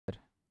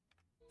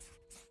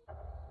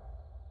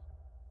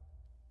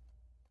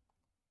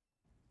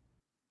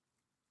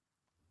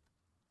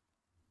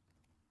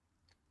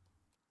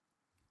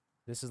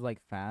This is like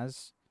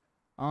Faz.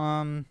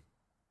 Um,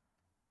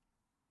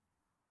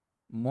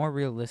 more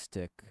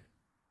realistic,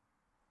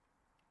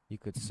 you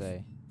could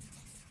say.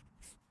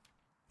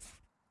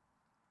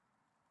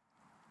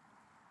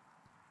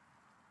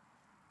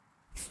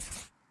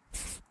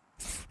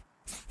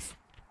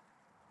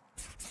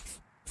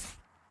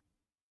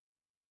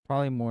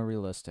 Probably more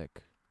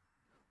realistic.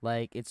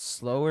 Like it's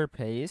slower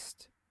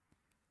paced,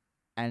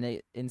 and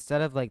it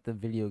instead of like the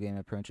video game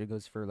approach, it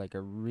goes for like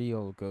a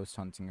real ghost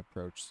hunting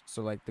approach.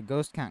 So like the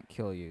ghost can't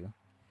kill you,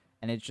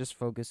 and it just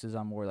focuses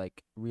on more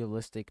like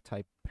realistic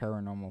type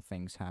paranormal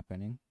things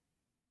happening.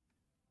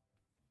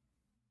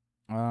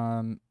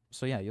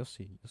 So yeah, you'll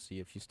see. You'll see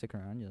if you stick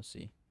around, you'll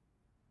see.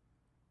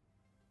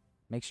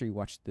 Make sure you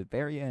watch the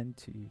very end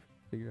to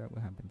figure out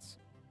what happens.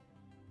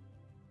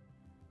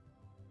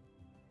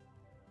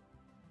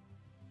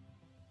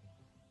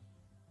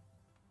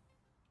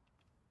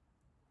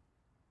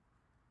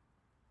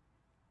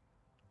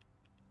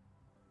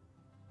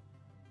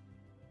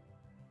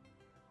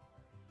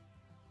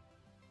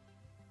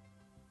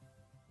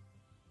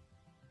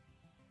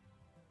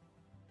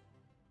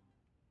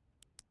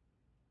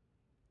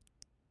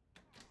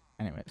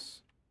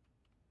 Anyways,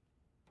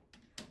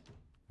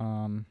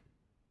 um,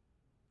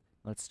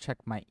 let's check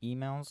my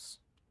emails.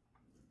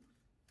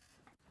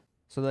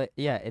 So that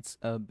yeah, it's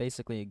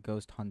basically a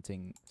ghost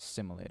hunting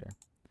simulator.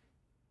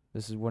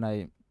 This is what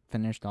I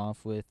finished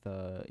off with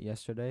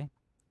yesterday.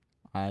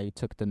 I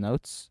took the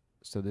notes,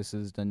 so this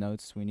is the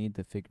notes we need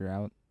to figure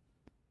out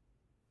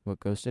what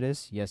ghost it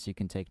is. Yes, you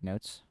can take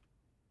notes.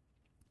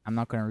 I'm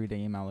not gonna read the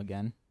email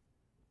again,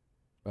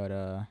 but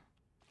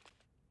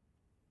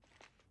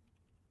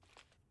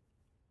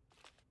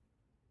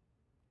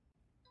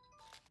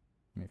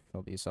let me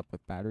fill these up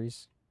with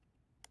batteries.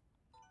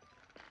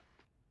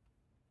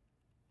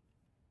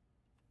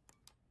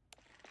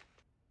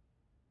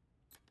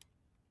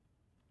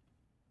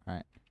 All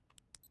right.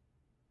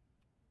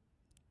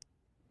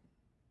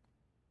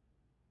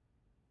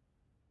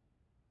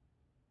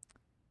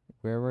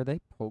 Where were they?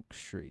 Polk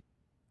Street.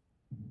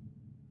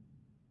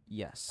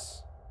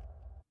 Yes.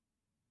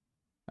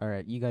 All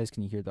right, you guys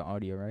can hear the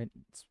audio, right?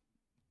 It's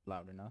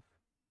loud enough,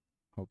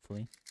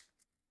 hopefully.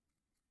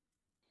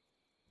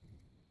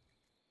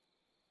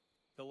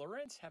 The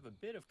Lorents have a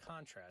bit of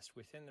contrast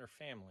within their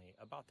family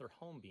about their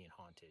home being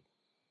haunted.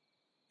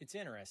 It's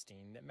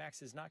interesting that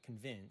Max is not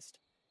convinced,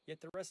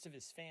 yet the rest of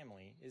his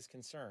family is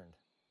concerned.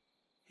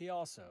 He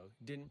also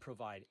didn't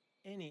provide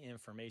any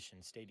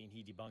information stating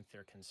he debunked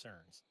their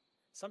concerns.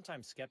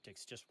 Sometimes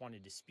skeptics just want to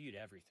dispute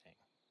everything.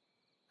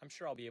 I'm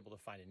sure I'll be able to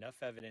find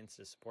enough evidence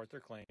to support their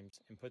claims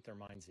and put their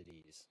minds at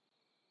ease.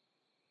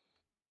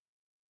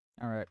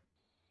 All right.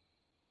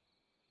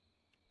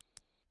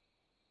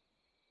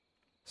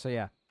 So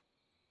yeah,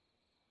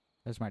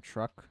 there's my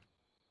truck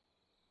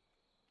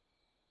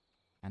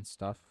and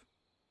stuff.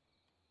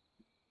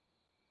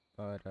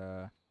 But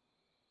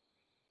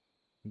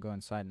go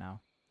inside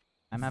now.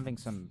 I'm having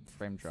some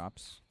frame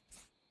drops.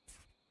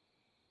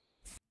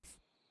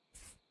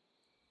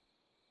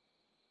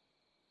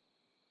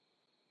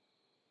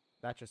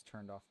 That just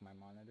turned off my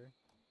monitor.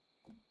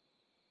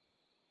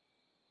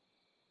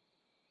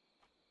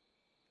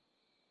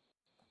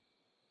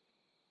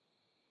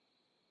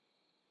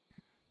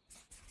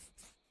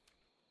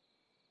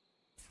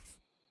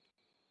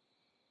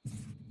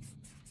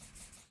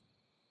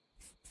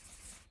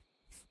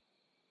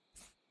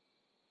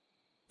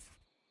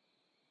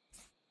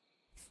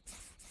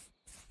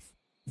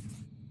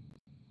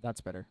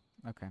 That's better.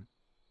 Okay.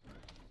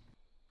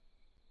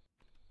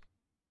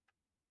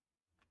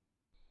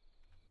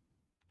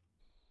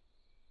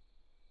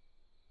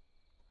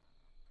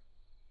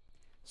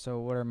 So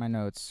what are my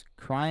notes?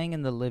 Crying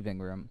in the living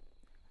room.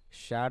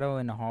 Shadow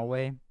in the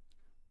hallway.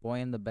 Boy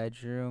in the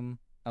bedroom.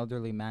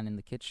 Elderly man in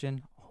the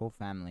kitchen. Whole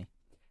family.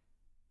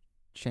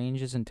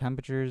 Changes in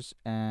temperatures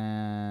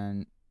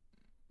and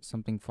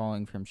something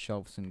falling from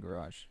shelves in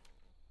garage.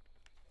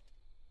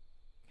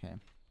 Okay.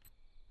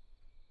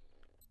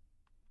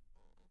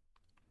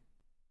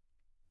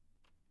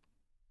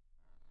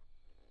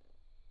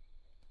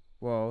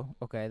 Whoa.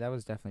 Okay, that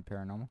was definitely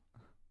paranormal.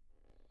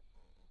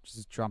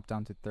 Just dropped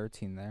down to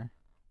 13 there.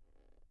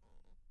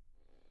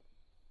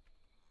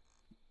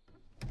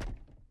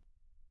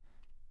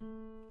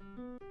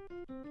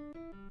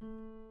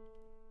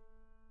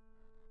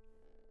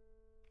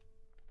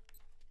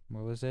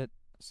 What was it?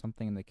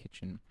 Something in the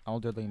kitchen.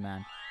 Elderly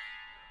man.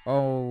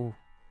 Oh.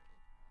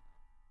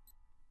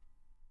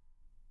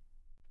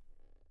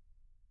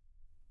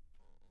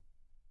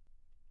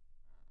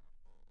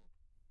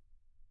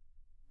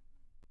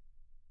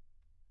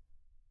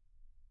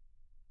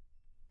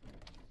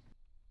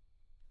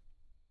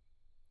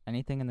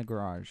 Anything in the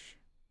garage.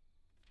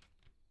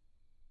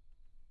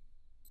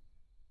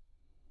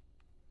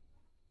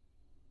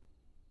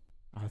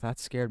 Oh, that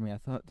scared me. I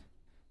thought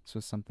this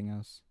was something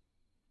else.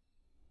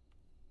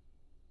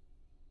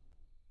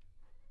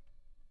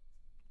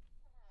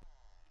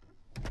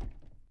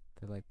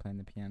 They're like playing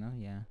the piano?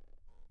 Yeah.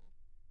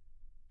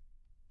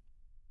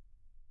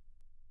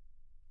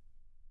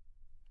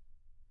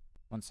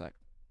 One sec.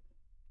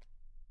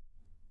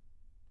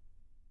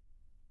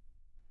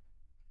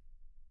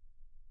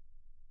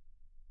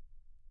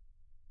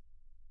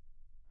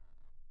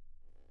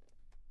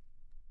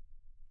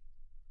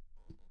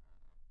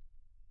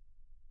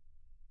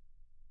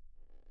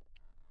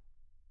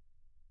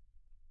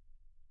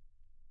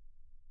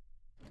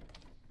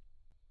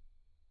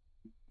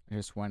 I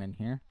just went in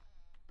here.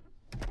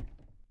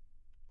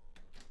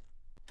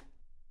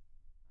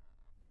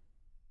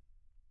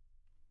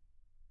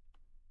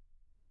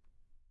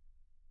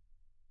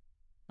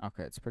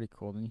 Okay, it's pretty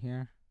cold in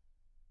here.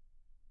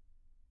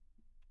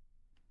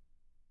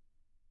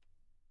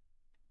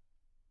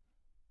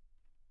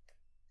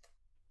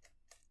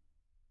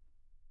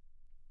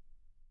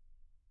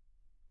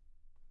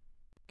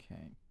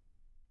 Okay.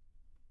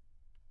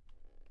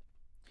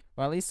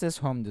 Well, at least this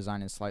home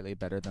design is slightly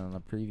better than the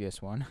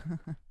previous one.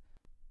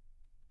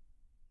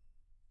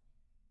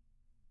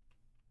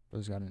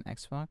 Bro's got an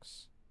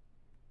Xbox.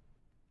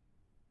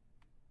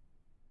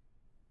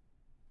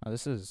 Oh,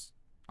 this is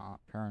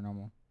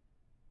paranormal.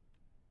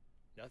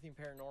 Nothing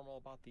paranormal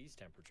about these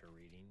temperature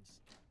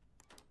readings.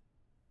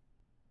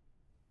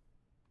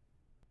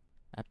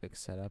 Epic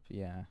setup,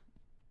 yeah,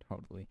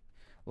 totally.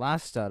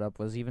 Last setup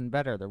was even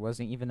better. There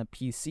wasn't even a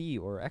PC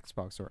or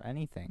Xbox or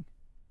anything.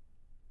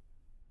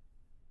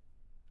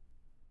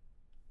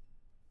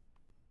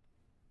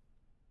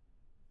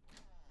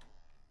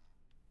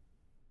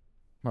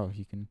 Oh,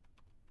 he can.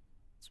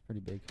 It's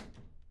pretty big.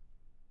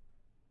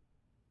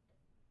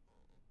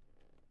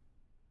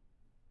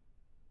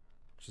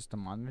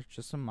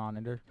 Just a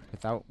monitor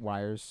without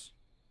wires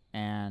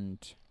and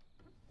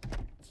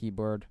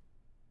keyboard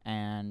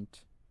and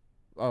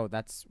oh,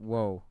 that's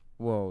whoa,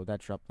 that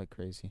dropped like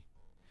crazy.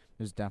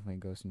 There's definitely a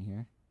ghost in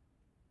here.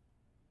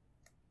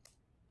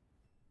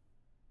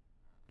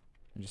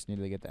 I just need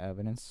to get the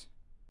evidence.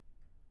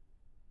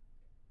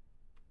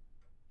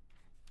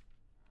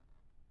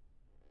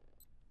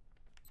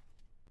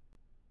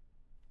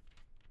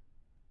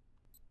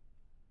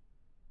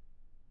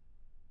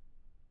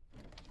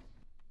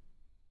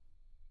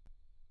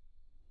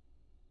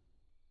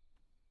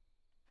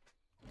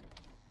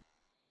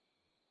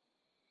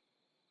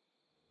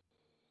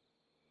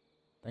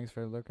 Thanks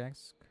for the look,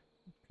 X.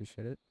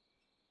 Appreciate it.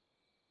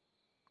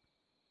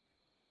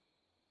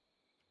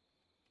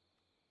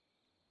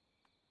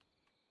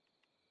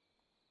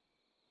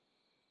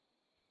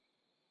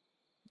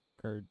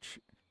 Courage.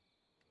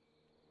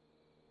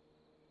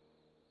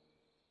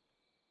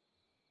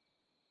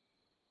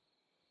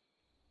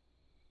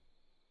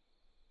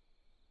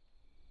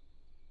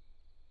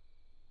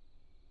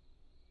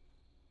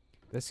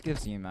 This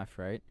gives EMF,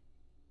 right?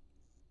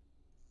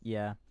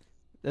 Yeah.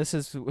 This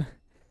is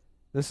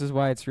this is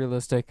why it's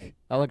realistic.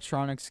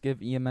 Electronics give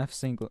EMF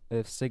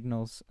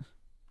signals.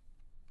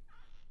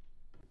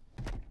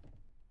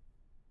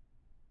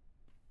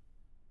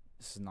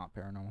 This is not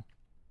paranormal.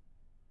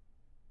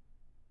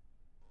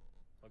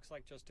 Looks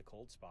like just a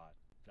cold spot.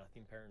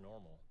 Nothing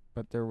paranormal.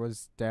 But there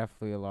was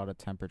definitely a lot of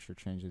temperature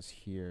changes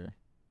here.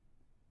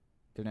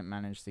 Didn't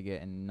manage to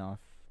get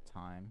enough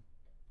time.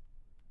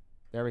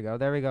 There we go.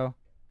 There we go.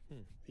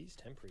 These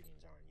temp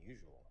readings are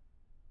unusual.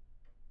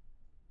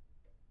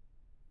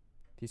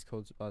 These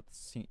cold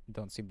spots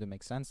don't seem to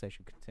make sense. I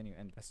should continue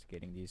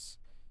investigating these.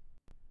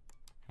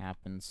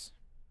 Happens.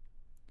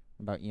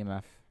 About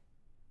EMF.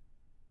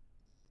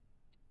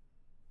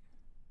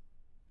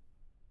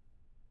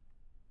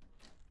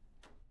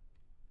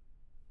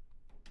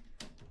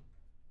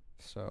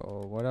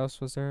 So, what else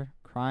was there?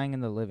 Crying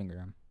in the living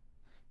room.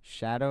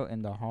 Shadow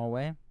in the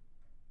hallway.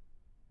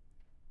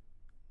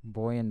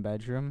 Boy in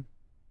bedroom.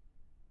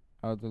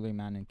 Elderly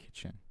man in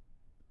kitchen.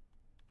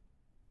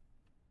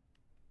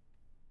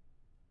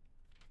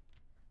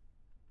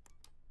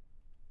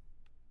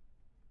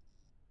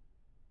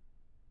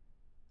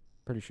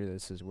 Pretty sure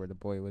this is where the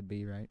boy would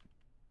be, right?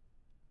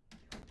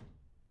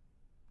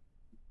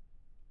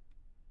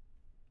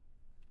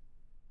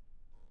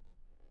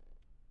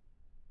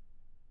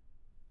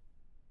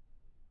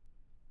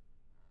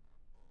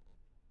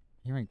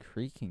 Hearing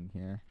creaking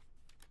here.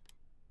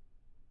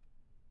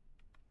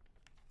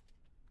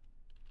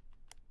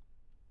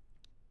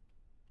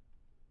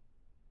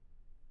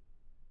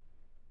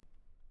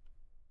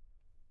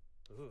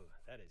 Ooh,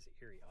 that is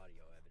eerie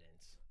audio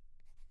evidence.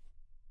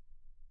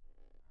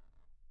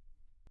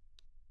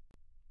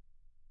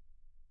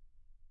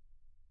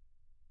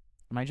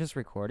 Am I just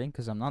recording?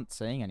 Because I'm not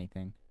saying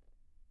anything.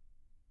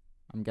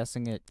 I'm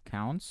guessing it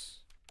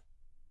counts.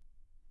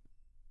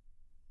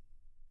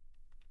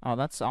 Oh,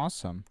 that's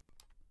awesome.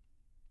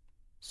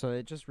 So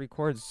it just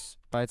records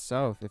by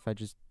itself if I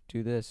just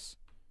do this.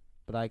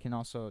 But I can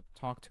also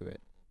talk to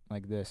it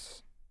like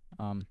this.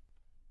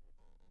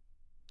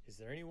 Is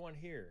there anyone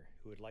here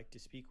who would like to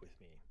speak with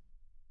me?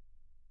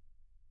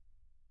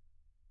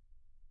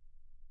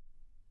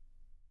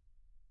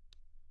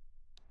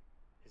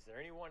 Is there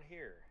anyone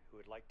here who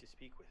would like to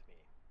speak with me?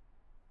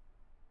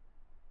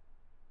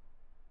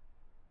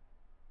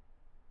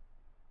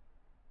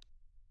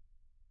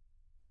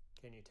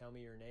 Can you tell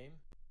me your name?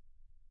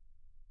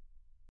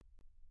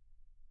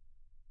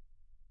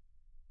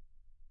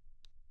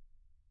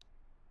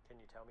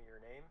 tell me your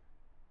name?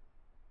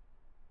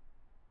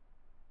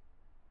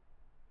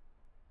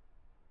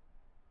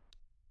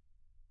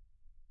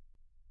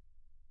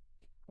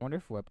 I wonder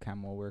if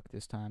webcam will work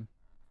this time.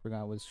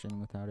 Forgot I was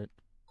streaming without it.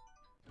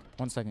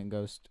 1 second,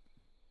 Ghost.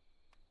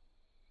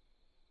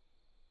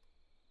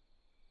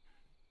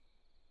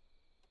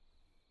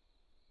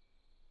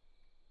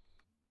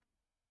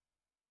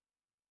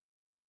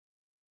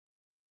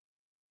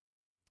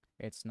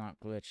 It's not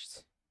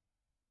glitched.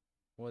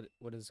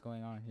 What is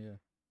going on here?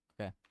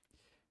 Okay.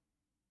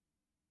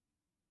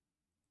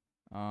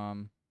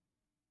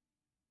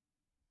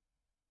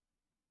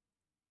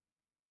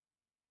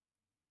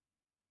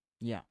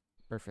 Yeah,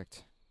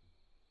 perfect.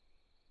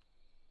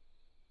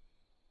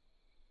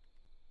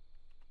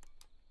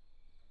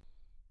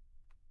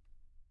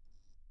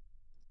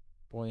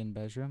 Boy in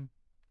bedroom.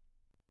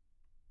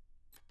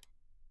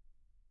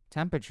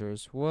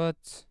 Temperatures,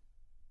 what?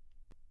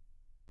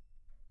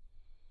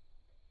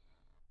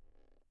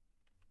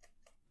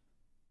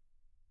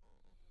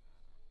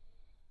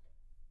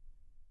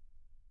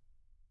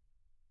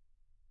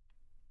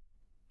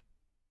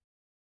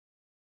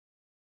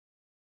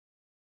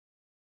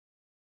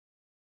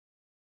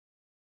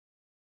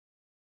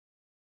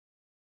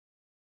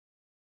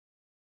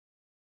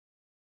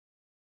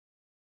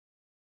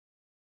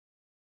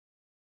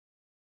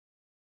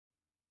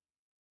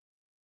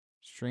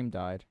 Stream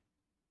died.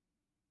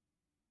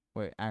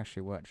 Wait,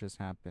 actually, what just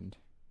happened?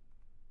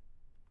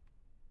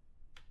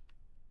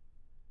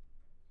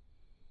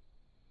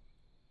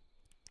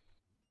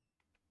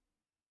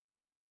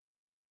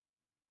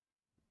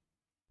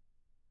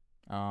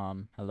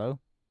 Hello?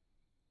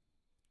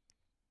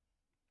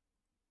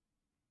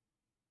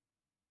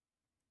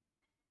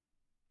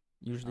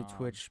 Usually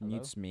Twitch Hello?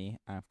 mutes me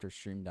after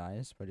stream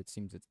dies, but it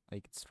seems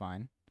it's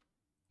fine.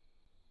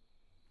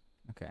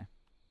 Okay.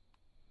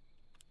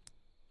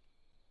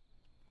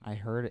 I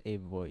heard a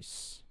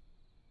voice.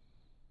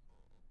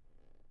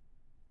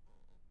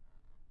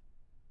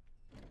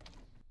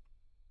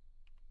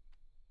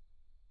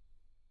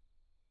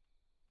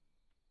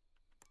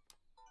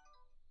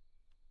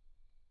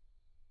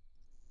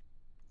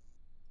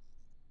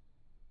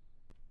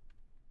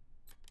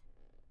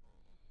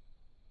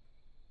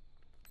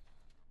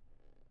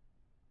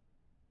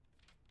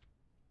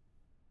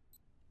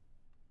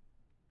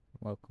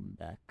 Welcome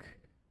back.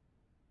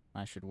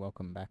 I should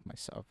welcome back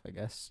myself, I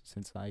guess,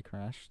 since I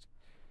crashed.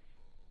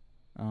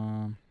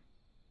 No,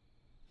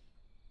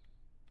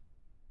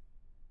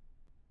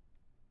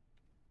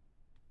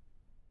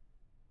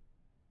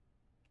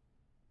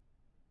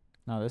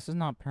 this is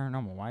not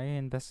paranormal. Why are you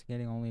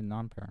investigating only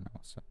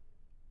non-paranormal stuff?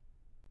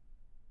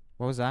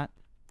 What was that?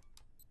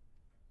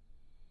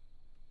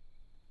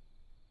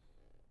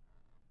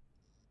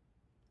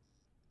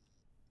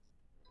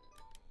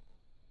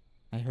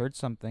 I heard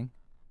something.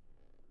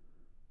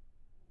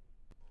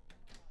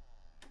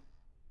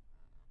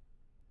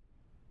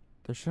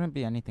 There shouldn't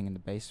be anything in the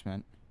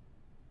basement.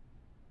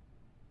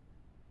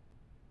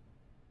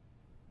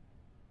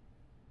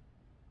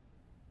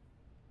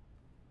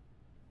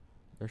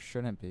 There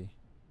shouldn't be.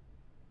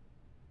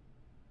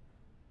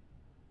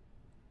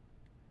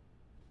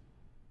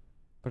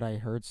 But I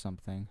heard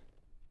something.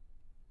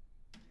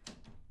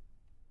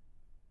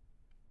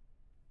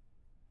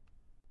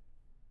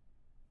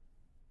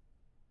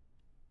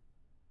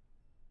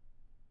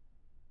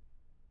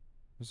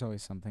 There's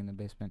always something in the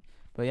basement.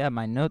 But yeah,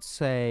 my notes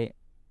say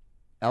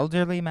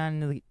elderly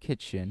man in the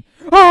kitchen.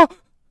 Oh!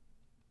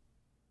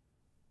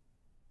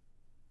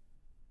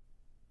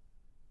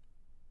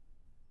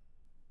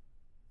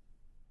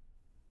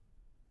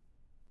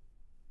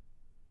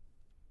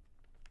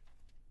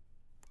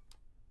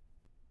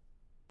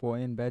 Boy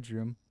in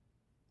bedroom.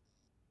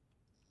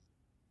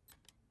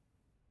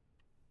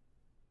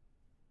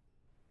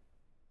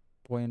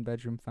 Boy in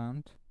bedroom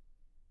found.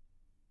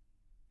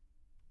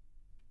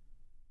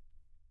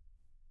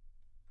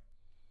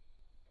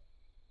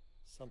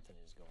 Something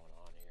is going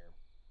on here.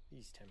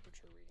 These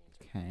temperature readings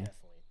are Okay.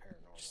 definitely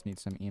paranormal. Just need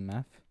some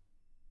EMF.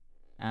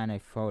 And a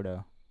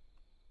photo.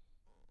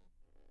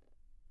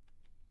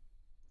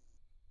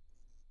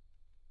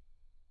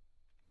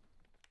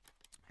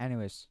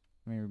 Anyways,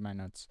 let me read my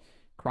notes.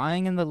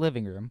 Crying in the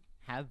living room.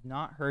 Have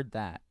not heard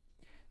that.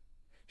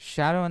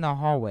 Shadow in the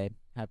hallway.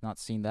 Have not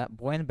seen that.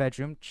 Boy in the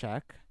bedroom.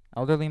 Check.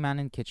 Elderly man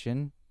in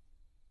kitchen.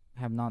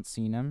 Have not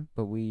seen him,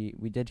 but we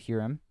did hear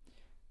him.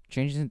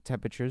 Changes in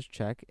temperatures.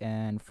 Check.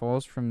 And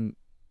falls from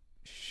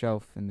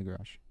shelf in the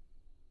garage.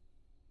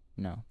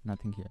 No,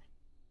 nothing here.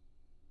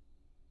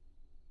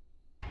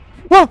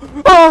 Whoa!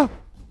 Oh!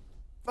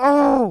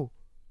 Oh!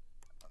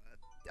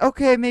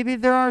 Okay, maybe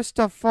there are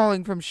stuff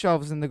falling from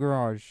shelves in the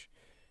garage.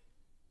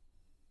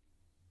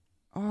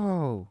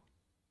 Oh.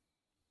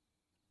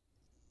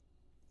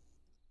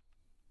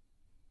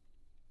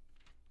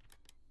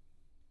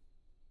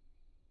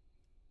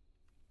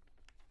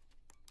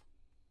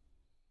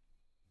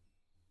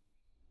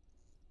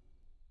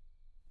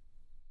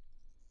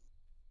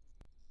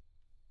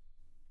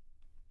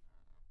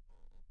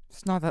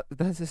 It's not that.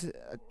 This is.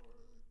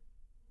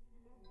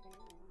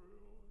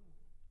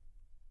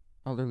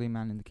 Elderly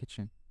man in the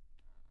kitchen.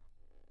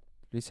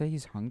 Did he say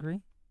he's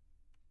hungry?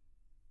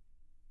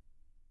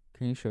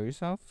 Can you show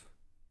yourself?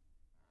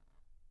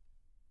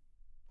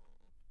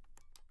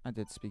 I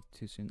did speak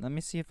too soon. Let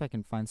me see if I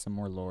can find some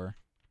more lore.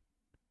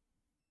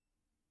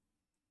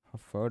 A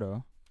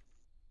photo.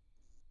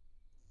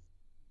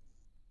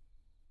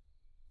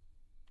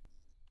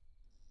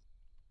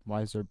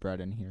 Why is there bread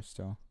in here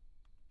still?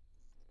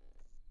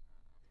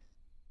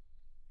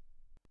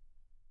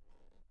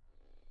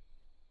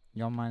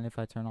 Y'all mind if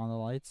I turn on the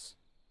lights?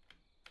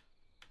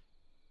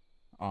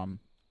 Oh!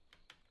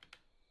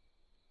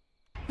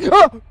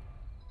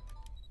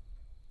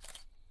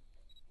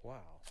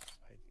 Wow,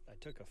 I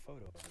took a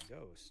photo of a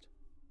ghost.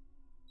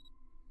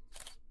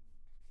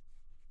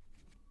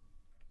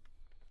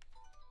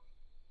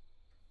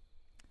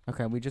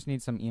 Okay, we just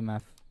need some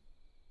EMF.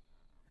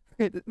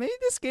 Okay, maybe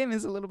this game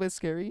is a little bit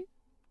scary.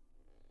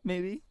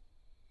 Maybe.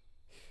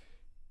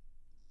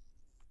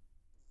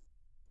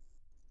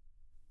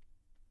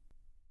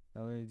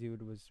 The other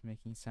dude was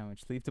making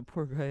sandwich. Leave the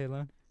poor guy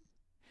alone.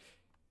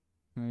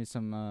 Maybe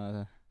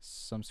some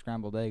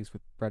scrambled eggs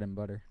with bread and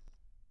butter.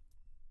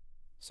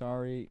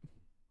 Sorry.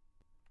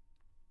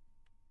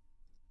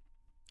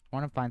 I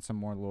want to find some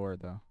more lore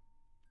though.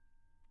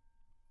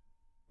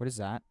 What is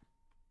that?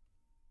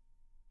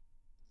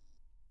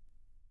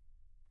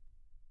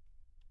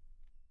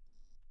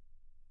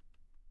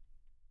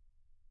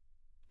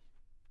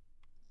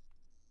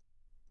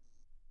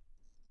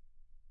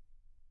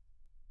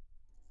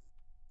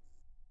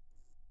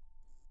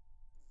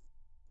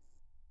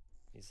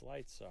 These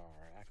lights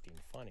are acting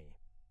funny.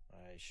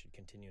 I should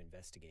continue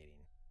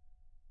investigating.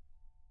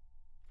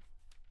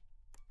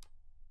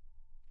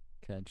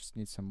 Okay, I just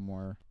need some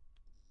more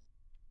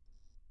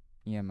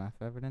EMF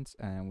evidence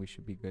and we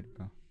should be good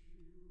to go.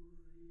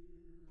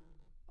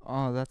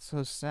 Oh, that's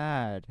so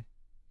sad.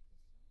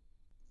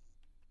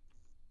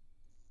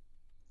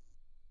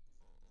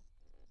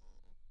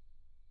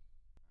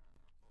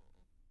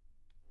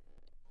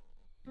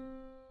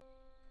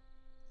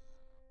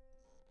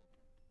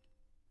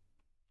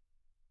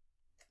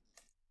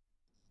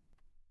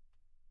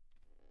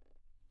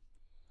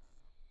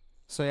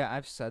 So yeah,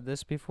 I've said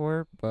this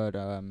before, but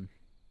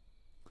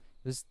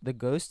the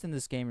ghost in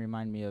this game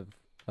remind me of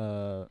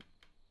the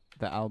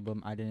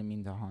album I Didn't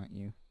Mean to Haunt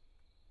You.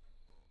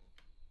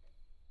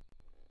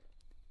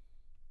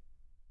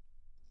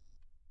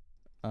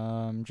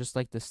 Just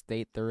like the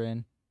state they're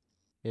in,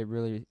 it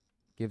really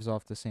gives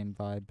off the same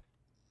vibe.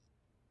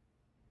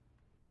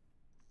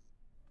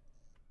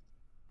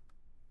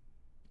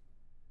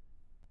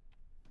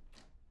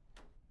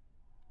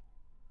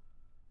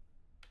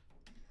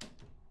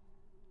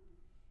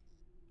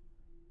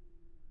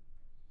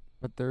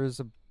 But there is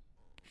a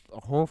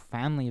whole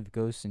family of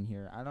ghosts in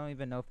here. I don't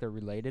even know if they're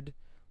related.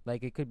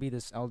 Like, it could be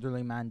this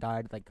elderly man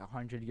died like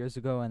 100 years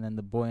ago, and then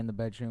the boy in the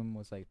bedroom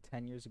was like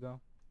 10 years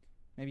ago.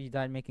 Maybe he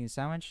died making a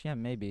sandwich. Yeah,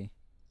 maybe.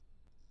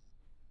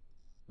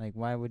 Like,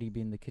 why would he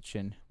be in the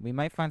kitchen? We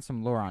might find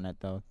some lore on it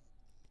though,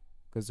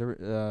 cause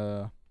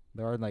there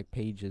are like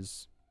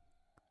pages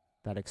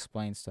that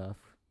explain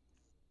stuff.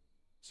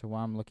 So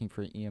while I'm looking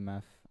for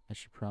EMF, I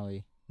should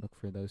probably look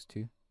for those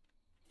too.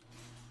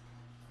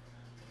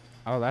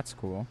 Oh, that's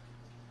cool.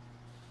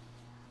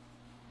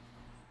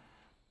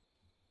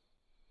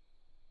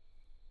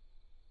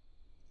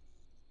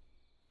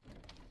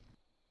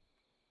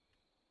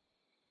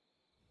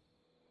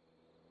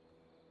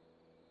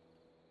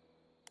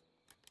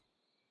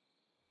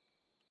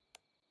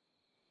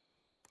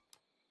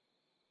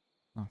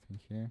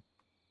 Nothing here.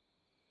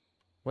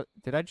 What?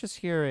 Did I just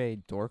hear a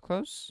door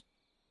close?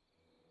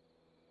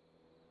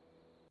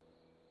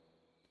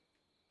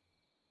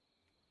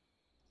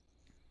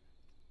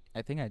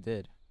 I think I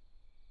did.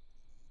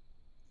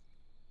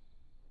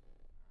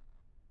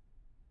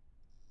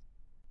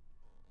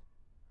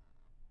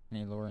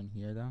 Any lore in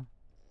here though?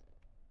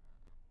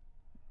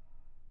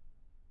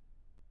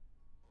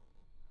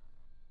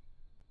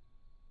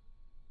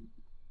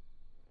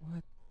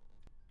 What?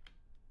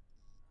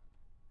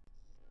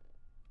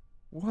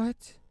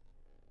 What?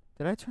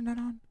 Did I turn that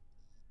on?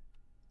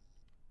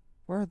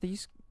 Where are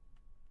these?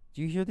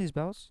 Do you hear these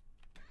bells?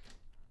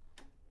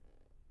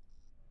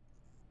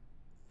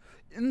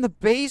 In the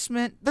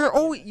basement. They're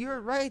always.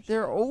 You're right.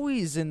 They're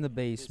always in the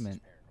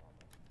basement.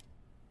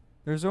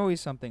 There's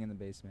always something in the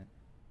basement.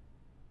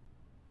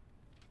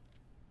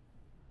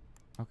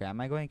 Okay,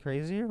 am I going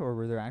crazy or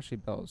were there actually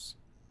bells?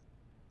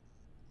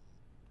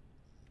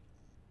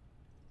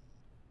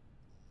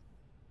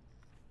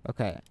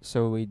 Okay,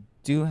 so we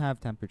do have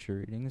temperature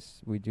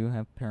readings. We do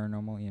have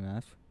paranormal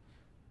EMF.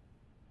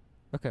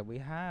 Okay, we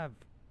have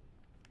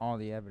all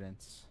the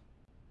evidence.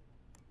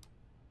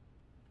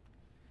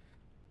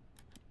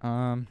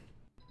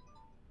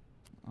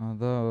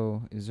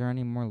 Although, is there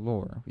any more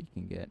lore we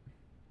can get?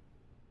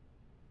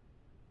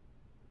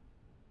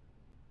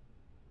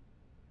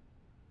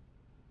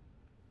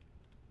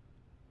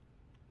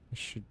 I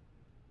should.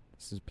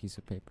 This is a piece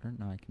of paper.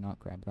 No, I cannot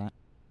grab that.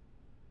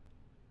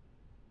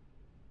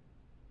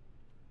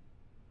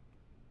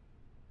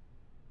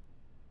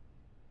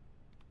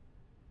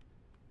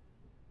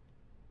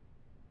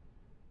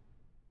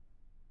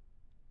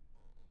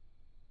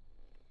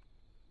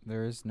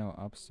 There is no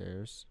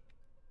upstairs.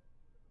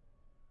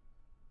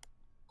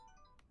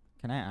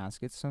 Can I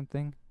ask it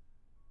something?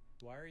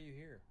 Why are you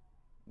here?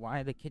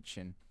 Why the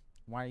kitchen?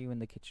 Why are you in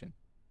the kitchen?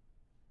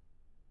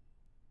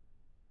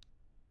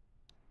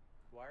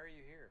 Why are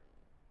you here?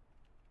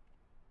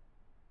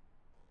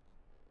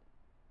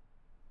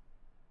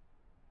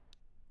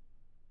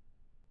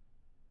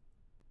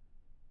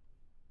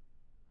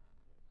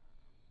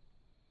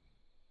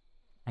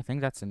 I think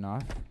that's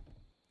enough.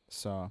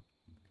 So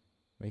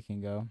we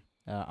can go.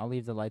 I'll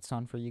leave the lights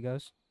on for you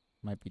guys.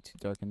 Might be too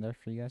dark in there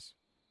for you guys.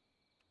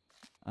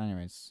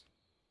 Anyways.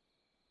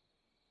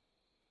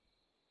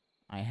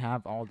 I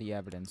have all the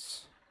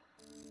evidence.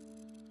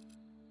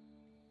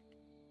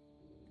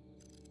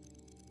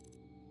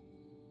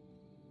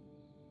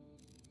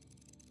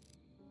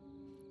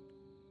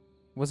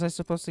 Was I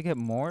supposed to get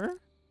more?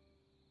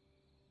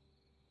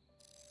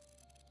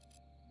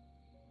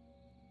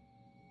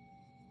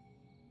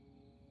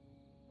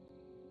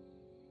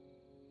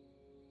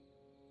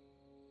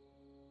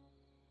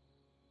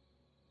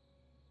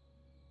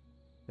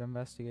 The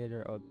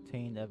investigator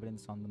obtained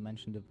evidence on the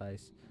mentioned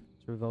device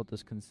to reveal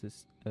this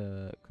consisted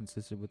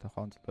with the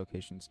haunted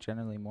locations.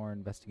 Generally, more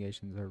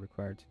investigations are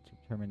required to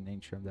determine the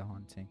nature of the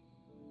haunting.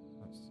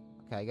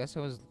 Okay, I guess I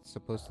was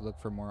supposed to look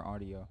for more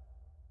audio.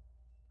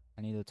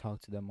 I need to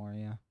talk to them more,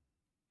 yeah.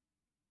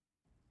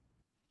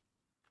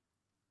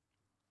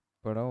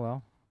 But oh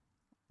well.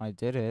 I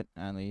did it,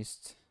 at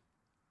least.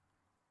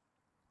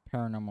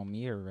 Paranormal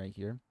mirror right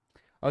here.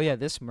 Oh yeah,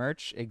 this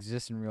merch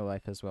exists in real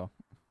life as well.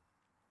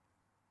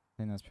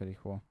 I think that's pretty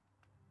cool.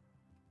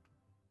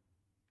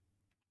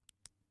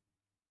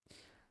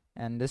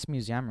 And this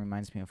museum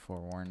reminds me of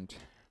Forewarned.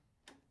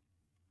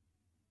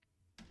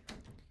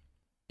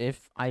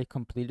 If I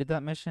completed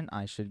that mission,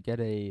 I should get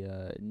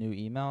a new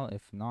email.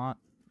 If not...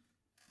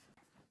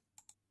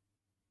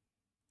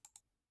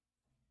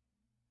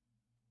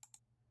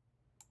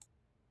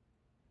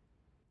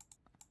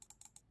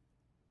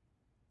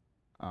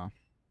 Oh.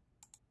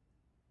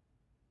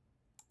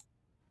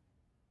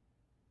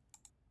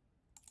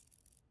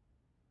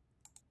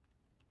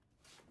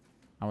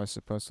 I was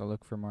supposed to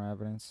look for more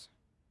evidence.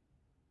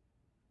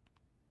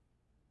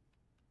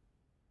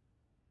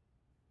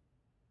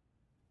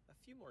 A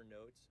few more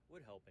notes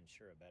would help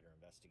ensure a better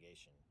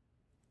investigation.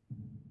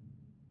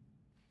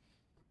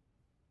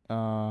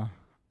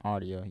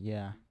 Audio,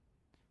 yeah.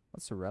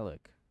 What's a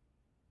relic?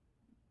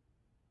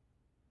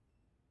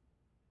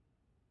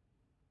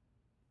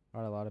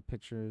 Got a lot of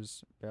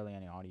pictures, barely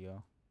any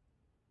audio.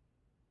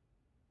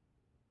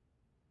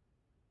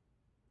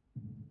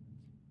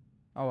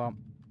 Oh well.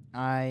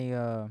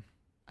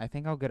 I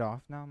think I'll get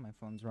off now. My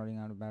phone's running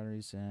out of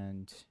batteries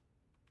and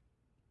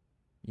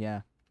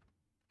yeah.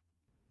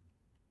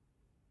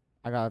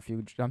 I got a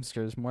few jump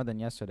scares, more than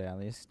yesterday at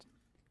least.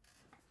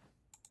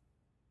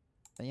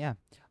 But yeah.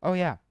 Oh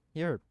yeah,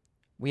 here.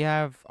 We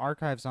have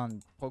archives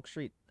on Polk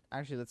Street.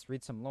 Actually, let's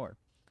read some lore.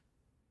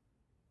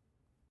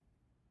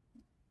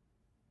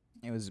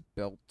 It was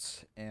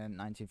built in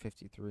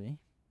 1953.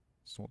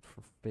 Sold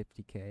for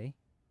 50K.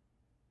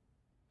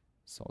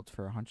 Sold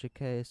for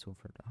 100K. Sold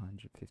for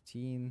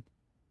 115.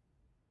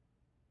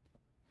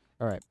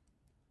 Alright.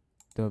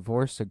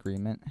 Divorce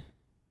agreement.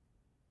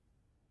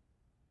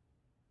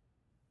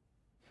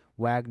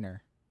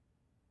 Wagner.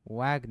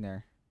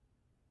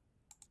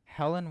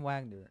 Helen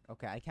Wagner.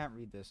 Okay, I can't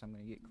read this. I'm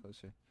going to get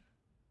closer.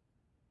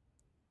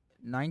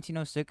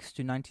 1906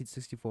 to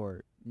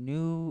 1964.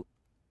 New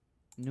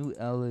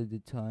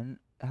Eliditon,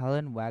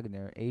 Helen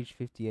Wagner, age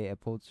 58, at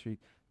Polk Street,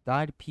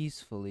 died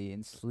peacefully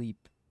in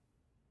sleep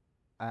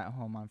at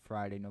home on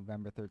Friday,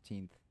 November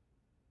 13th.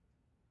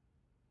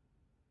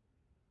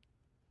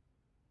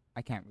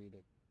 I can't read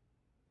it.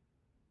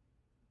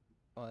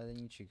 Oh, then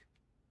you check.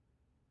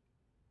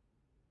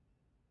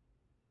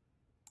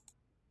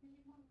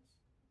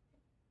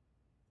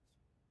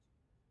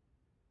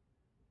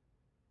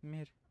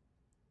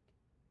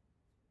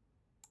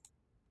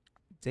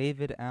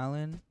 David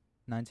Allen,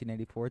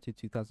 1984 to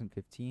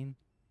 2015,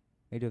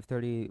 age of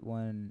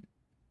 31,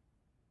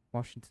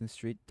 Washington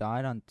Street,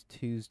 died on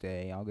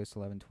Tuesday, August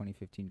 11,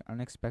 2015,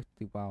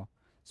 unexpectedly while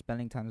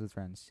spending time with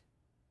friends.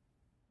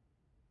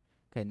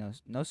 Okay,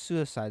 no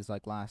suicides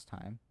like last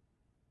time.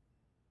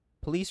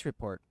 Police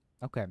report.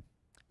 Okay,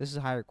 this is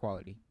higher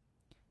quality.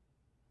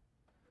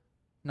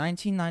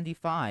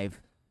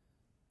 1995.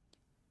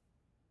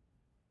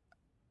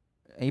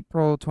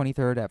 April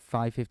 23rd at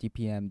 5:50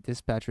 p.m.,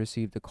 dispatch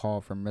received a call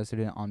from a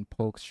resident on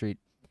Polk Street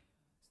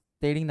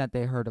stating that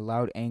they heard a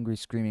loud, angry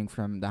screaming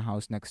from the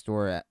house next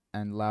door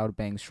and loud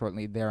bangs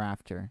shortly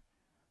thereafter.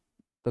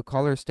 The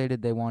caller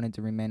stated they wanted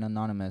to remain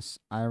anonymous.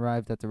 I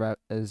arrived at the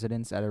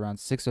residence at around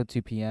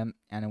 6:02 p.m.,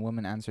 and a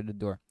woman answered the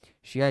door.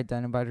 She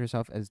identified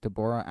herself as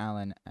Deborah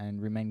Allen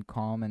and remained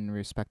calm and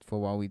respectful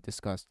while we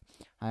discussed.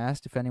 I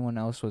asked if anyone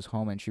else was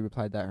home, and she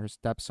replied that her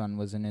stepson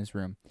was in his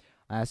room.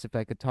 I asked if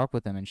I could talk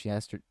with him, and she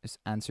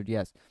answered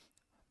yes.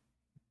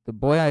 The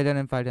boy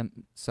identified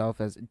himself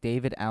as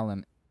David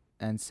Allen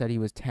and said he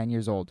was 10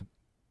 years old.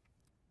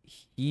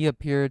 He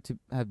appeared to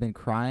have been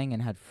crying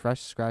and had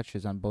fresh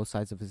scratches on both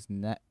sides of his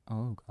neck.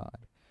 Oh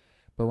God.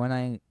 But when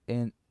I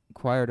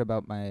inquired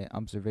about my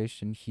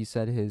observation, he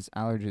said his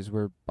allergies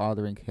were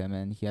bothering him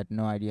and he had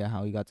no idea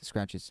how he got the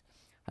scratches.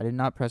 I did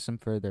not press him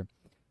further.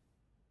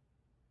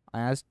 I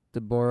asked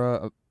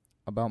Deborah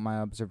about my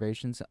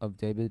observations of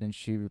David, and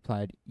she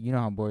replied, "You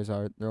know how boys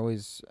are. They're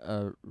always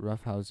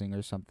roughhousing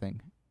or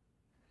something."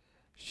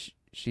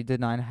 She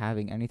denied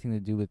having anything to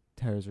do with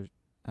tears or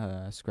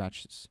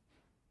scratches.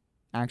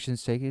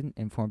 Actions taken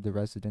informed the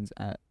residents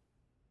at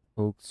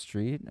Oak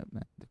Street.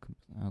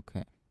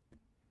 Okay.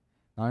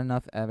 Not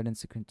enough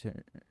evidence to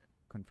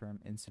confirm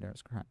incident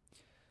as crime.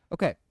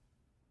 Okay.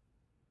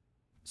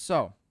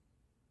 So,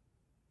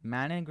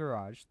 man in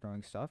garage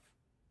throwing stuff.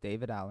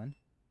 David Allen.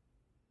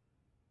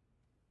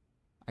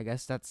 I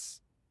guess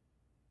that's.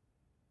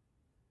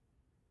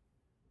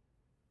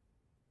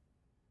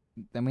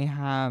 Then we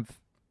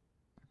have.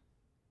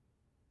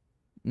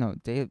 No,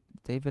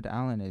 David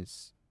Allen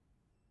is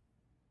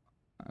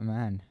a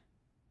man.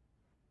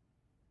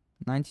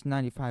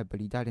 1995, but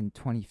he died in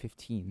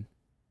 2015.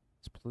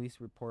 It's a police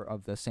report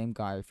of the same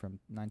guy from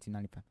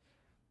 1995.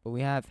 But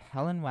we have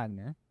Helen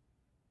Wagner.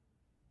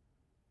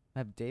 We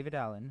have David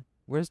Allen.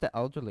 Where's the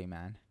elderly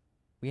man?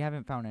 We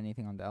haven't found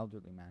anything on the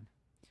elderly man.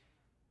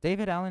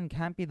 David Allen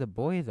can't be the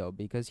boy, though,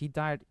 because he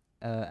died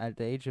at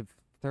the age of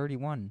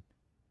 31.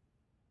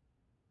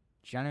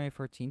 January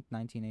 14th,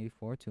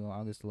 1984 to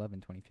August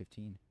 11,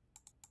 2015.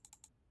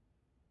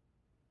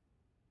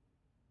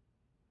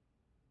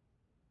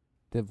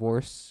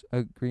 Divorce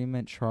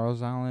agreement,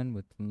 Charles Allen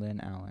with Lynn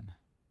Allen.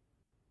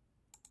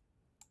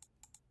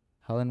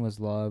 Helen was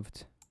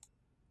loved.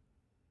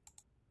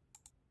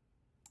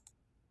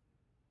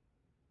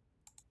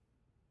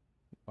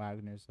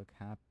 Wagner's look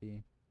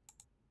happy.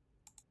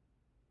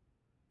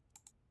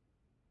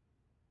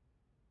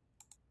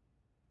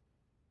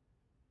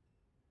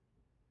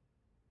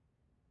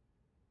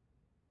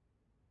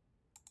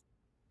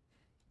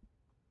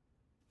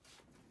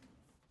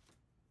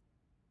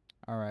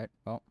 Alright,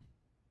 well.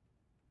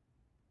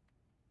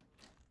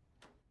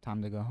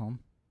 Time to go home.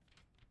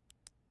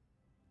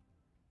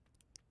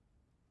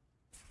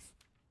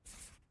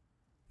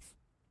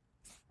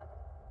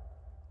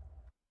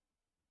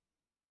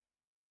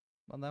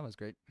 Well, that was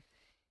great.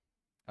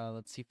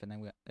 Let's see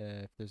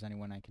if there's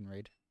anyone I can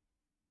raid.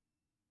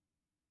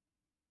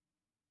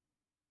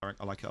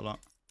 I like it a lot.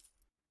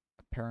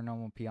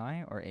 Paranormal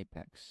PI or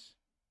Apex?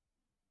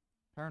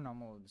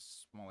 Paranormal is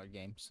a smaller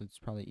game, so it's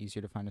probably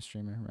easier to find a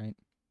streamer, right?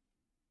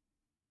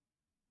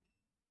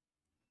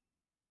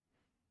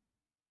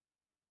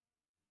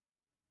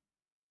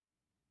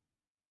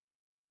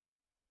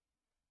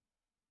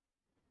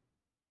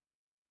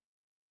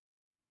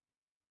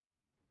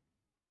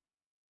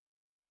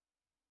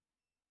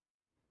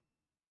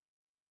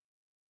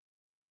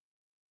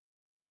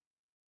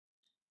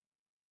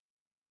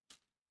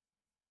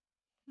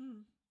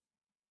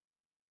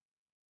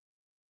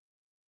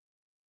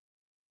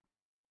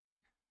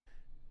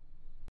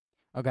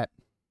 Okay.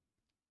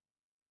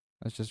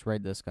 Let's just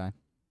raid this guy.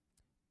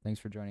 Thanks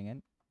for joining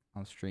in.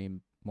 I'll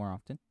stream more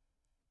often.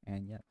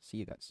 And yeah, see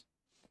you guys.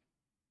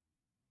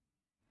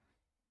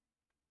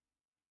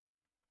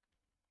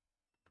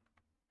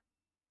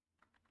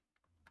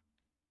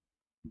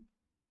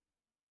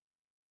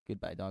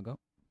 Goodbye, doggo.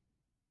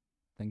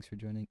 Thanks for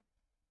joining.